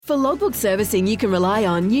For logbook servicing you can rely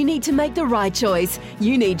on, you need to make the right choice.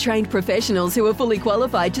 You need trained professionals who are fully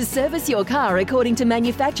qualified to service your car according to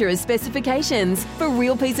manufacturer's specifications. For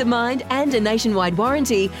real peace of mind and a nationwide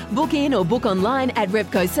warranty, book in or book online at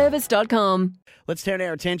repcoservice.com. Let's turn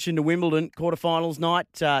our attention to Wimbledon quarterfinals night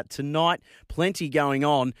tonight. Plenty going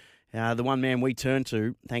on. The one man we turn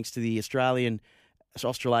to, thanks to the Australasian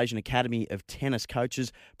Academy of Tennis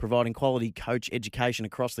Coaches, providing quality coach education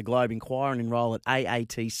across the globe. Inquire and enrol at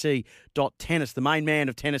aatc.tennis. The main man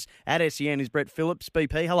of tennis at SEN is Brett Phillips.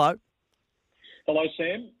 BP, hello. Hello,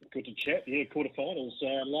 Sam. Good to chat. Yeah, quarterfinals.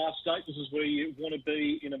 Last date, this is where you want to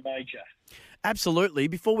be in a major. Absolutely.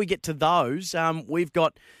 Before we get to those, we've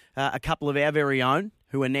got a couple of our very own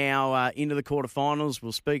who are now into the quarterfinals.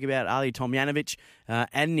 We'll speak about Ali Tomljanovic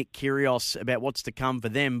and Nick Kyrgios about what's to come for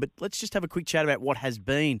them. But let's just have a quick chat about what has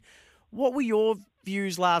been. What were your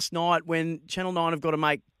views last night when Channel 9 have got to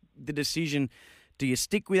make the decision? Do you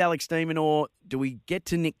stick with Alex de Minaur? Do we get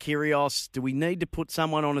to Nick Kyrgios? Do we need to put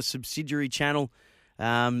someone on a subsidiary channel?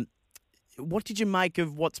 What did you make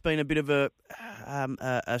of what's been a bit of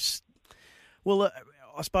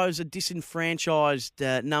I suppose a disenfranchised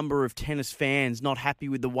number of tennis fans not happy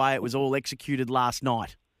with the way it was all executed last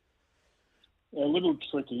night? A little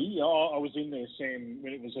tricky. I was in there, Sam,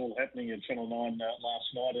 when it was all happening at Channel 9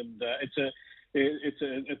 last night, and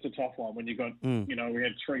it's a tough one when you got we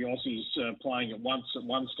had three Aussies playing at once at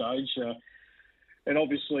one stage, and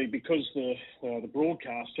obviously because the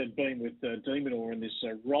broadcast had been with de Minaur in this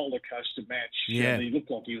roller coaster match, he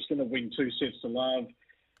looked like he was going to win 2-0.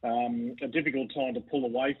 A difficult time to pull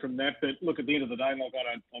away from that. But look, at the end of the day, like, I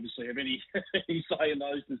don't obviously have any say in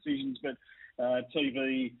those decisions, but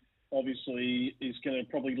TV obviously is going to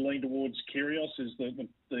probably lean towards Kyrgios as the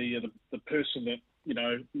person that,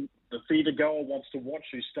 the theatre goer wants to watch,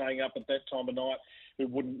 who's staying up at that time of night, who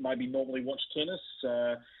wouldn't maybe normally watch tennis.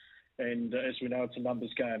 And as we know, it's a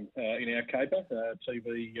numbers game in our caper,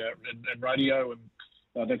 TV and radio, and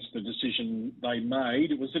that's the decision they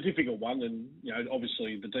made. It was a difficult one, and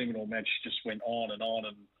obviously the de Minaur match just went on and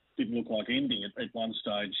didn't look like ending at one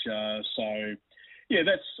stage. If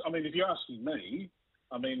you're asking me,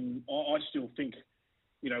 I still think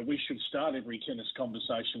we should start every tennis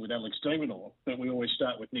conversation with Alex de Minaur, but we always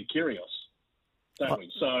start with Nick Kyrgios, don't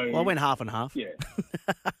we? So I went half and half. Yeah,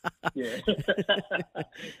 yeah,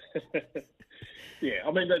 yeah. That's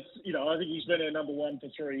I think he's been our number one for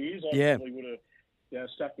 3 years. I probably would have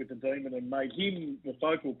stuck with the Demon and made him the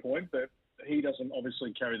focal point, but he doesn't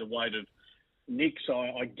obviously carry the weight of Nick, so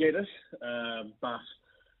I get it. But,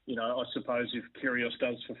 I suppose if Kyrgios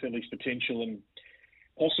does fulfil his potential and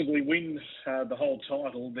possibly win the whole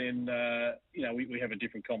title, then, we have a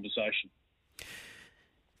different conversation.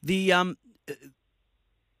 Did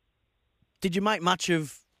you make much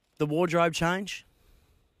of the wardrobe change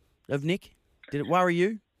of Nick? Did it worry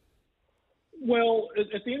you? Well,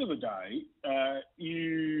 at the end of the day,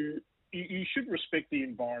 you should respect the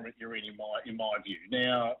environment you're in my view.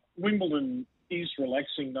 Now, Wimbledon is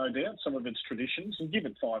relaxing, no doubt, some of its traditions, and give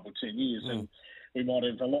it 5 or 10 years, and we might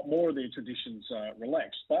have a lot more of their traditions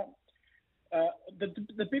relaxed. But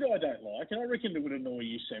the bit I don't like, and I reckon it would annoy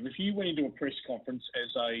you, Sam, if you went into a press conference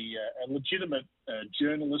as a legitimate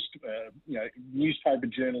journalist, newspaper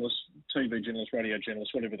journalist, TV journalist, radio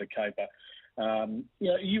journalist, whatever the caper,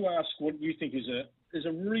 you ask what you think is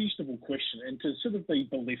a reasonable question, and to sort of be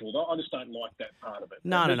belittled, I just don't like that part of it.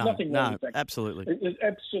 No, absolutely. There's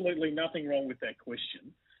absolutely nothing wrong with that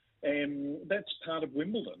question, and that's part of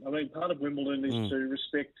Wimbledon. Part of Wimbledon is to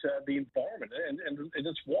respect the environment, and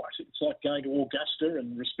it's right. It's like going to Augusta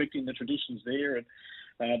and respecting the traditions there, and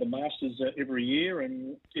the Masters every year.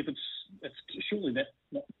 And if it's surely it's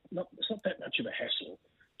not that much of a hassle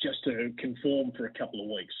just to conform for a couple of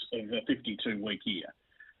weeks of a 52-week year.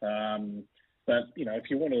 But, if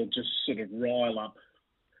you want to just sort of rile up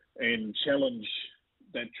and challenge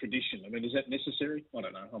that tradition, is that necessary? I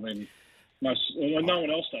don't know. No one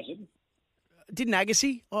else does it. Didn't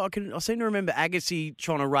Agassi? I seem to remember Agassi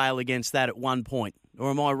trying to rail against that at one point. Or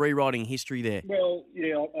am I rewriting history there? Well,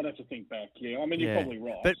 yeah, I'd have to think back. Yeah, you're probably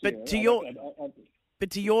right. But to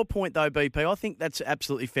your point, though, BP, I think that's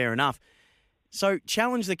absolutely fair enough. So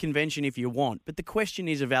challenge the convention if you want, but the question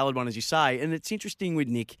is a valid one, as you say, and it's interesting with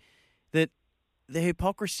Nick that the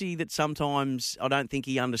hypocrisy that sometimes I don't think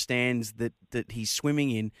he understands that he's swimming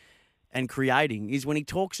in and creating is when he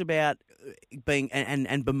talks about being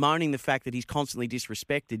and bemoaning the fact that he's constantly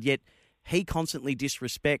disrespected, yet he constantly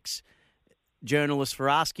disrespects journalists for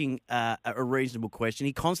asking a reasonable question.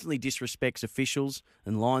 He constantly disrespects officials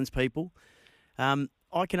and lines people. I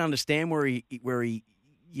can understand where he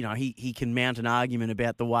he can mount an argument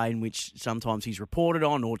about the way in which sometimes he's reported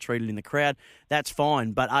on or treated in the crowd. That's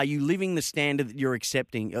fine. But are you living the standard that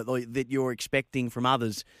you're expecting from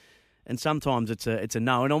others? And sometimes it's a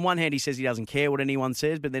no. And on one hand, he says he doesn't care what anyone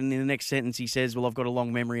says, but then in the next sentence he says, well, I've got a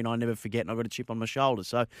long memory and I never forget and I've got a chip on my shoulder.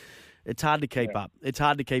 So it's hard to keep up. It's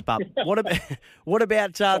hard to keep up. What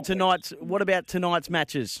about tonight's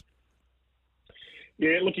matches?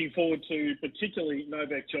 Yeah, looking forward to particularly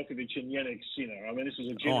Novak Djokovic and Jannik Sinner. I mean, this is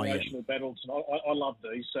a generational battle. I love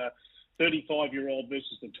these. 35-year-old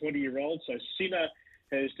versus the 20-year-old. So Sinner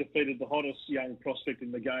has defeated the hottest young prospect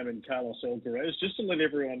in the game in Carlos Alcaraz, just to let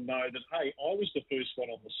everyone know that, hey, I was the first one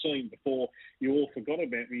on the scene before you all forgot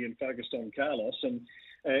about me and focused on Carlos.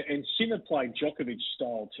 And Sinner played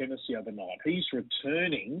Djokovic-style tennis the other night. He's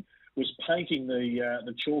returning, was painting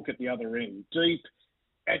the chalk at the other end, deep,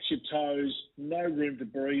 at your toes, no room to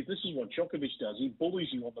breathe. This is what Djokovic does. He bullies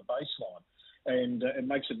you on the baseline and it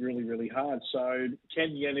makes it really, really hard. So can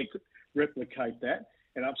Jannik replicate that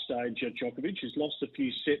and upstage Djokovic, who's lost a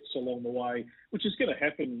few sets along the way, which is going to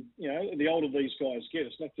happen, the older these guys get.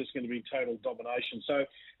 It's not just going to be total domination. So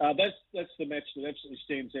that's the match that absolutely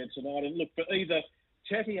stands out tonight. And look, for either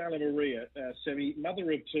Tatiana Maria, Sammy,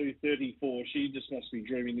 mother of two, 34, she just must be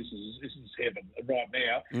dreaming this is heaven right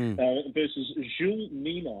now, versus Jules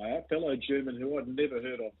Niemeyer, fellow German who I'd never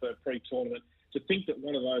heard of pre-tournament. To think that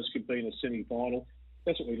one of those could be in a semi-final,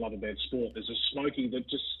 that's what we love about sport. There's a smoky that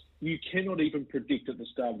just you cannot even predict at the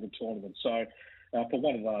start of the tournament. So for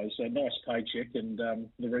one of those, a nice paycheck, and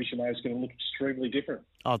the resume is going to look extremely different.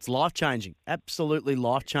 Oh, it's life-changing, absolutely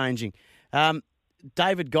life-changing.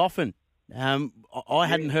 David Goffin. I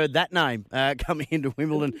hadn't heard that name coming into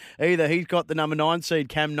Wimbledon either. He's got the number 9 seed,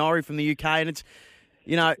 Cam Norrie from the UK, and it's,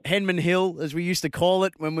 Henman Hill, as we used to call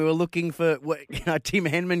it when we were looking for, Tim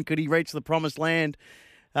Henman, could he reach the promised land?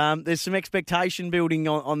 There's some expectation building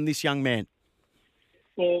on this young man.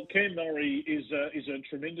 Well, Cam Norrie is a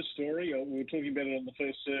tremendous story. We were talking about it on the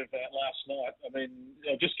first serve last night. I mean,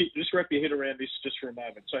 just wrap your head around this just for a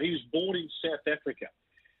moment. So he was born in South Africa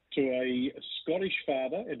to a Scottish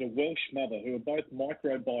father and a Welsh mother who are both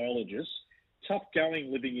microbiologists, tough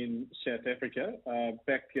going living in South Africa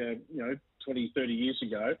back 20, 30 years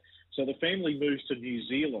ago. So the family moves to New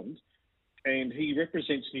Zealand and he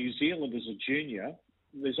represents New Zealand as a junior.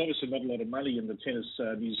 There's obviously not a lot of money in the Tennis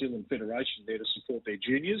New Zealand Federation there to support their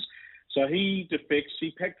juniors. So he defects.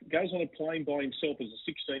 He goes on a plane by himself as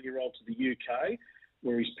a 16-year-old to the UK,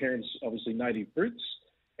 where his parents obviously native Brits,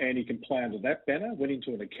 and he can play under that banner. Went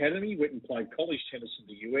into an academy, went and played college tennis in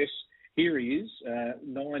the US. Here he is,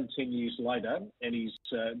 9-10 years later, and he's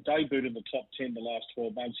debuted in the top 10 the last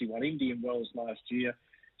 12 months. He won Indian Wells last year,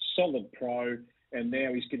 solid pro, and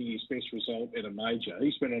now he's getting his best result at a major.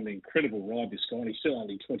 He's been on an incredible ride, this guy, and he's still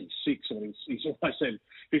only 26. I mean, he's almost had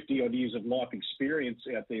 50-odd years of life experience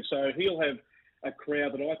out there. So he'll have a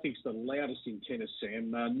crowd that I think is the loudest in tennis,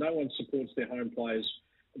 Sam. No one supports their home players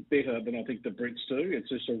better than I think the Brits do. It's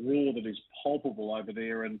just a roar that is palpable over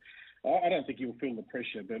there, and I don't think he'll feel the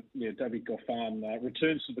pressure. But, yeah, David Goffin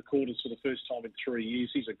returns to the quarters for the first time in 3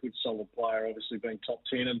 years. He's a good, solid player, obviously being top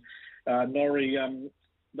 10. And Norrie,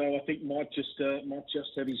 though, I think might just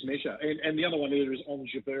have his measure. And the other one there is Ons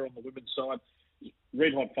Jabeur on the women's side.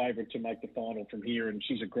 Red-hot favourite to make the final from here, and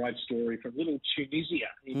she's a great story from little Tunisia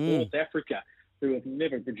in North Africa, who have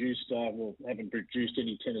never produced, haven't produced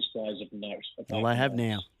any tennis players of note. Well, they have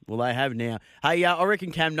now. Hey, I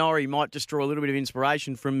reckon Cam Norrie might just draw a little bit of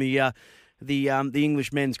inspiration from the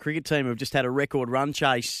English men's cricket team, who've just had a record run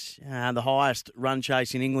chase, the highest run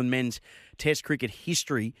chase in England men's Test cricket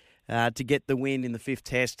history, to get the win in the 5th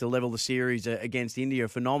Test to level the series against India. A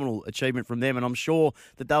phenomenal achievement from them, and I'm sure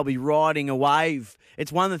that they'll be riding a wave.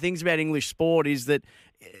 It's one of the things about English sport is that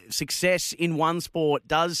success in one sport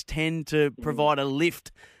does tend to provide a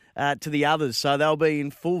lift to the others, so they'll be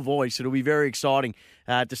in full voice. It'll be very exciting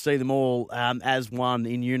to see them all as one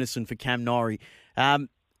in unison for Cam Norrie.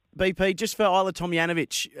 BP, just for Isla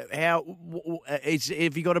Tomljanovic,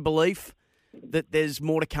 have you got a belief that there's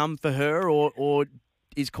more to come for her, or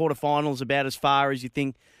is quarterfinals about as far as you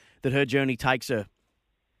think that her journey takes her?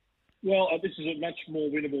 Well, this is a much more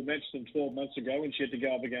winnable match than 12 months ago when she had to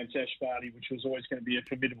go up against Ash Barty, which was always going to be a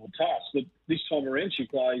formidable task. But this time around, she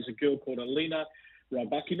plays a girl called Alina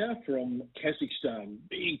Rybakina from Kazakhstan.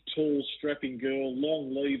 Big, tall, strapping girl,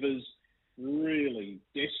 long levers, really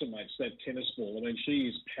decimates that tennis ball. I mean, she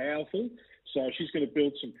is powerful, so she's going to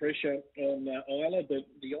build some pressure on Isla. But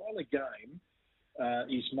the Isla game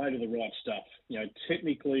is made of the right stuff.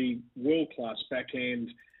 Technically, world-class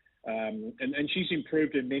backhand, and she's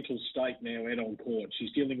improved her mental state now out on court.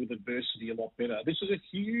 She's dealing with adversity a lot better. This is a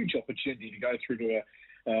huge opportunity to go through to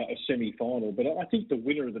a semi-final. But I think the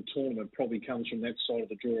winner of the tournament probably comes from that side of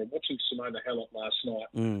the draw. And watching Simona Halep last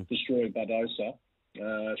night destroy Badosa,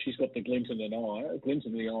 she's got the glint in the eye as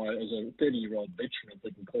a 30-year-old veteran, if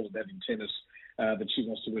we can call it that in tennis, that she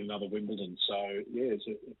wants to win another Wimbledon. So, yeah, it's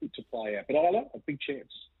to play out. But Isla, a big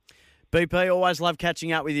chance. BP, always love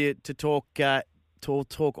catching up with you to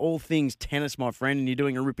talk all things tennis, my friend, and you're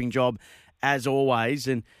doing a ripping job as always.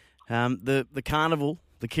 And the carnival,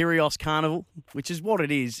 the Kyrgios Carnival, which is what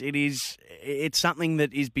it is. It's something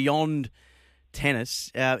that is beyond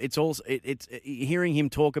tennis. It's also it's hearing him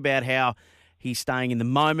talk about how he's staying in the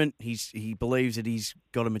moment. He believes that he's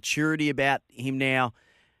got a maturity about him now.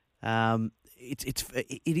 It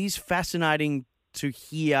is fascinating to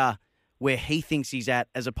hear where he thinks he's at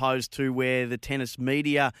as opposed to where the tennis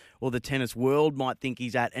media or the tennis world might think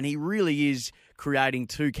he's at. And he really is creating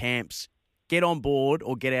two camps. Get on board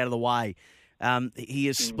or get out of the way. He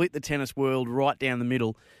has split the tennis world right down the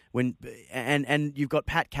middle. And you've got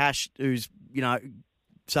Pat Cash who's,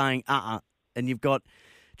 saying and you've got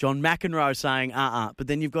John McEnroe saying but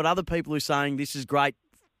then you've got other people who are saying this is great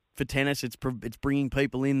for tennis. It's bringing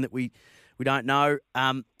people in that we don't know.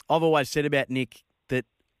 I've always said about Nick that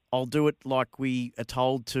I'll do it like we are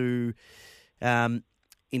told to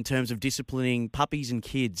in terms of disciplining puppies and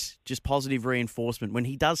kids, just positive reinforcement. When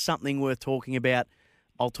he does something worth talking about,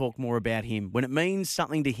 I'll talk more about him. When it means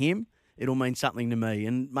something to him, it'll mean something to me.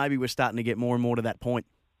 And maybe we're starting to get more and more to that point.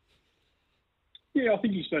 Yeah, I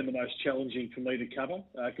think he's been the most challenging for me to cover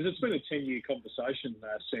because it's been a 10-year conversation,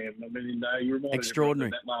 Sam. I mean, you reminded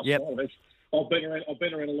extraordinary. Of that last yep. night. I've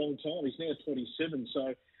been around a long time. He's now 27,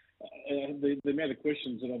 so the amount of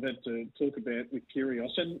questions that I've had to talk about with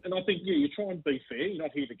Kyrgios, and I think you try and be fair. You're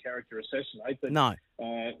not here to character assassinate, but no,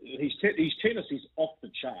 his tennis is off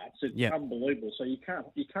the charts. It's unbelievable. So you can't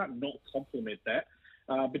not compliment that.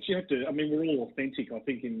 But you have to. I mean, we're all authentic. I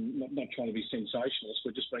think in not trying to be sensationalist,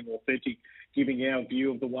 we're just being authentic, giving our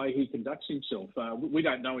view of the way he conducts himself. We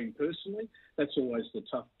don't know him personally. That's always the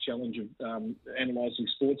tough challenge of analysing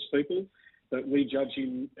sports people. But we judge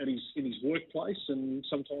him in his workplace, and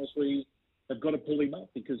sometimes we have got to pull him up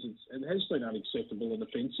because it has been unacceptable and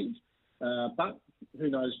offensive. But who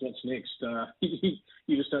knows what's next?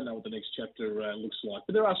 You just don't know what the next chapter looks like.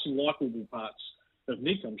 But there are some likeable parts of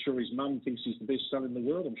Nick. I'm sure his mum thinks he's the best son in the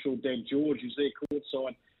world. I'm sure Dad George, who's there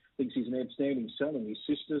courtside, thinks he's an outstanding son, and his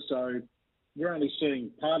sister. So we're only seeing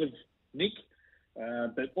part of Nick.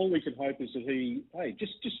 But all we can hope is that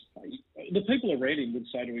the people around him would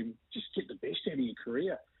say to him, just get the best out of your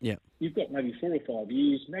career. Yeah. You've got maybe 4 or 5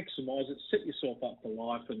 years, maximise it, set yourself up for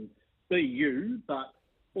life and be you, but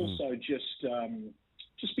also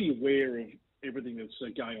just be aware of everything that's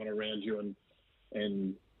going on around you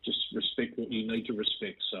and just respect what you need to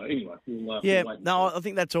respect. So anyway, I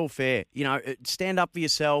think that's all fair. Stand up for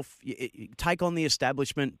yourself, take on the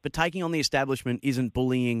establishment, but taking on the establishment isn't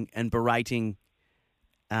bullying and berating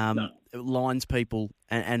lines people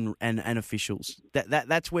and officials.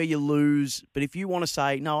 That's where you lose. But if you want to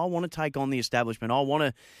say, no, I want to take on the establishment, I want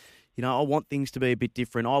to, I want things to be a bit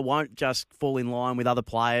different. I won't just fall in line with other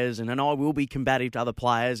players, and I will be combative to other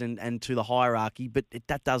players and to the hierarchy. But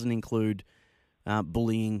that doesn't include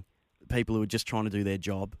bullying people who are just trying to do their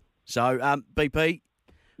job. So, BP,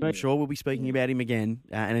 I'm sure we'll be speaking about him again.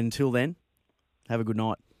 And until then, have a good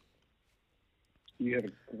night. You have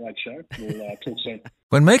a great show. We'll talk soon.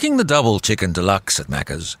 When making the double chicken deluxe at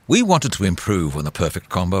Macca's, we wanted to improve on the perfect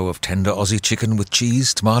combo of tender Aussie chicken with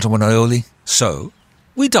cheese, tomato and aioli. So,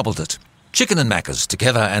 we doubled it. Chicken and Macca's,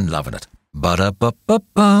 together and loving it.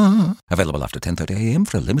 Ba-da-ba-ba-ba. Available after 10:30 a.m.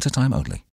 for a limited time only.